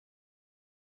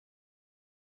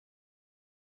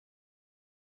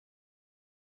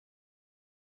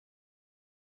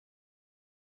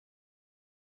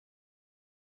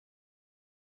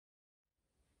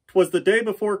'Twas the day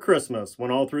before Christmas,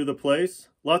 when all through the place,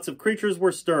 lots of creatures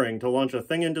were stirring to launch a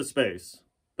thing into space.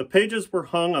 The pages were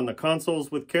hung on the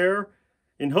consoles with care,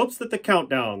 in hopes that the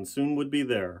countdown soon would be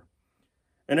there.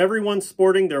 And everyone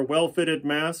sporting their well-fitted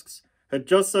masks had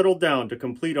just settled down to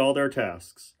complete all their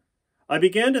tasks. I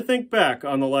began to think back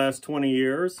on the last 20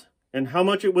 years, and how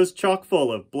much it was chock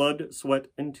full of blood, sweat,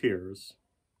 and tears.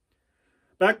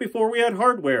 Back before we had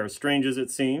hardware, strange as it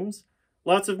seems,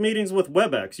 lots of meetings with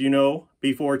WebEx, you know,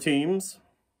 before Teams.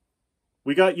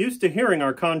 We got used to hearing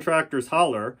our contractors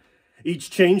holler,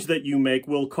 "Each change that you make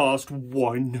will cost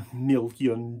 $1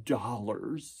 million.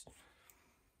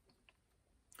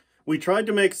 We tried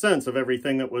to make sense of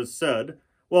everything that was said,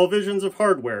 while visions of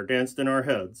hardware danced in our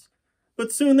heads.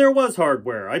 But soon there was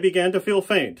hardware. I began to feel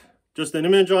faint. Just an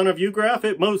image on a view graph?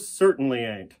 It most certainly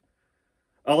ain't.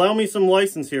 Allow me some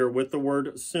license here with the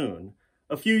word soon.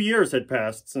 A few years had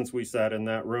passed since we sat in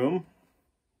that room.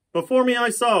 Before me I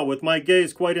saw, with my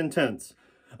gaze quite intense,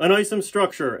 an ISIM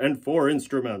structure and 4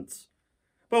 instruments.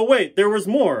 But wait, there was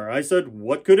more. I said,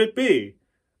 what could it be?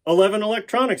 11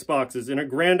 electronics boxes in a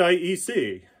grand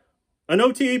IEC. An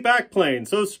OTE backplane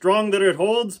so strong that it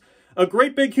holds a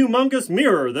great big humongous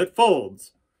mirror that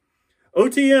folds.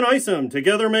 OT and ISIM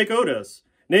together make Otis,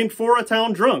 named for a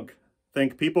town drunk.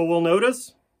 Think people will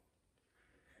notice?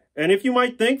 And if you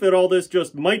might think that all this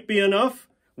just might be enough,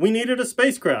 we needed a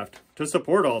spacecraft to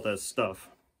support all this stuff.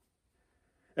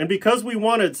 And because we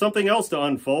wanted something else to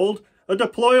unfold, a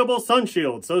deployable sun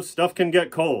shield so stuff can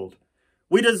get cold,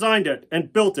 we designed it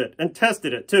and built it and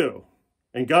tested it too,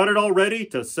 and got it all ready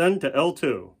to send to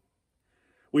L2.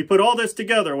 We put all this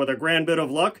together with a grand bit of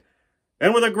luck,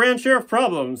 and with a grand share of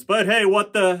problems, but hey,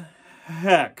 what the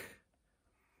heck?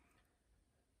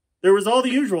 There was all the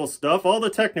usual stuff, all the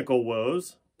technical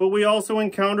woes, but we also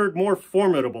encountered more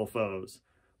formidable foes.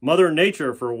 Mother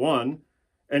Nature, for one,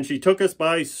 and she took us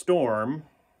by storm,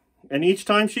 and each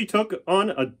time she took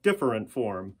on a different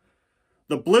form.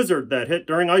 The blizzard that hit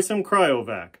during ISIM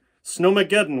cryovac,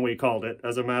 Snowmageddon we called it,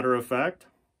 as a matter of fact.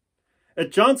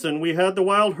 At Johnson we had the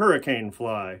wild hurricane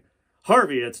fly,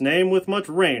 Harvey its name, with much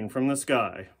rain from the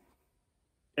sky.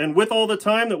 And with all the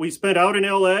time that we spent out in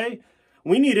LA,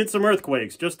 we needed some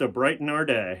earthquakes just to brighten our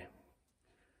day.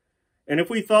 And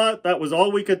if we thought that was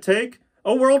all we could take,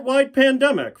 a worldwide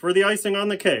pandemic for the icing on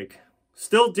the cake.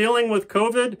 Still dealing with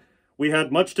COVID, we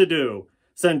had much to do.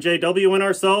 Send JW and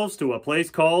ourselves to a place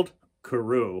called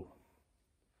Kourou.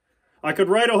 I could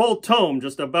write a whole tome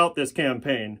just about this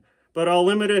campaign, but I'll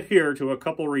limit it here to a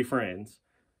couple refrains.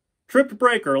 Tripped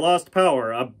breaker, lost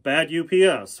power, a bad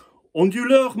UPS,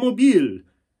 onduleur mobile,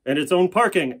 and its own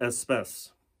parking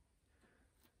espèce.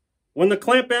 When the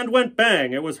clamp band went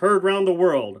bang, it was heard round the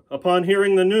world. Upon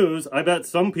hearing the news, I bet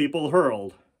some people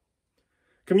hurled.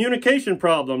 Communication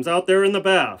problems out there in the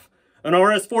baff. An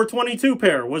RS-422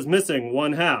 pair was missing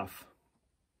one half.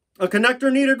 A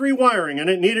connector needed rewiring, and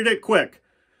it needed it quick.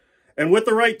 And with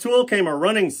the right tool came a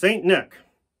running St. Nick.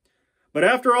 But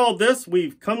after all this,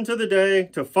 we've come to the day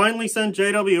to finally send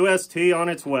JWST on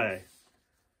its way.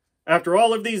 After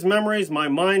all of these memories, my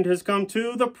mind has come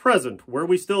to the present, where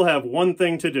we still have one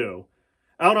thing to do.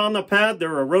 Out on the pad,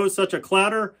 there arose such a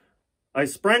clatter, I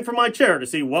sprang from my chair to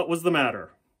see what was the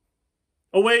matter.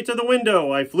 Away to the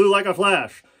window, I flew like a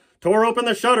flash, tore open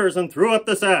the shutters and threw up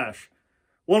the sash.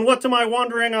 When what to my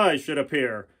wandering eyes should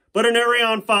appear, but an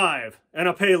Ariane 5, and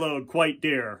a payload quite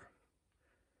dear.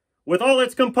 With all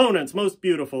its components, most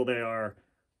beautiful they are,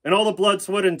 and all the blood,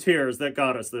 sweat, and tears that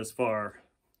got us this far.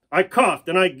 I coughed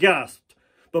and I gasped,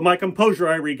 but my composure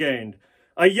I regained.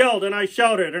 I yelled and I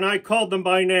shouted and I called them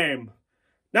by name.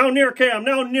 Now near cam,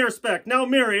 now near spec, now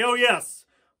Miri, oh yes.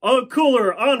 On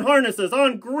cooler, on harnesses,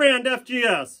 on grand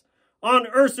FGS. On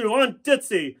Ursu, on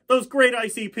Ditzy, those great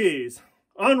ICPs.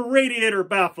 On radiator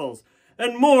baffles,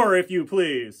 and more if you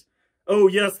please. Oh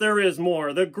yes, there is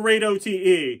more, the great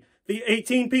OTE. The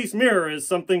 18-piece mirror is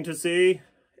something to see.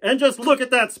 And just look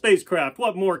at that spacecraft,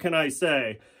 what more can I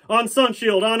say? On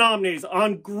Sunshield, on Omnis,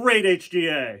 on great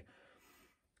HGA.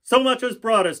 So much has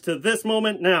brought us to this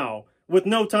moment now, with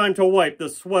no time to wipe the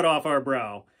sweat off our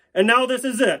brow. And now this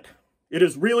is it. It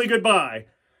is really goodbye.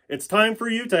 It's time for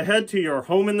you to head to your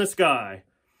home in the sky.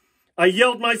 I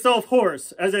yelled myself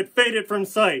hoarse as it faded from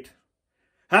sight.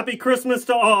 Happy Christmas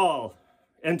to all,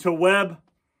 and to Webb,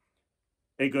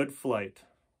 a good flight.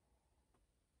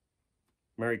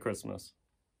 Merry Christmas.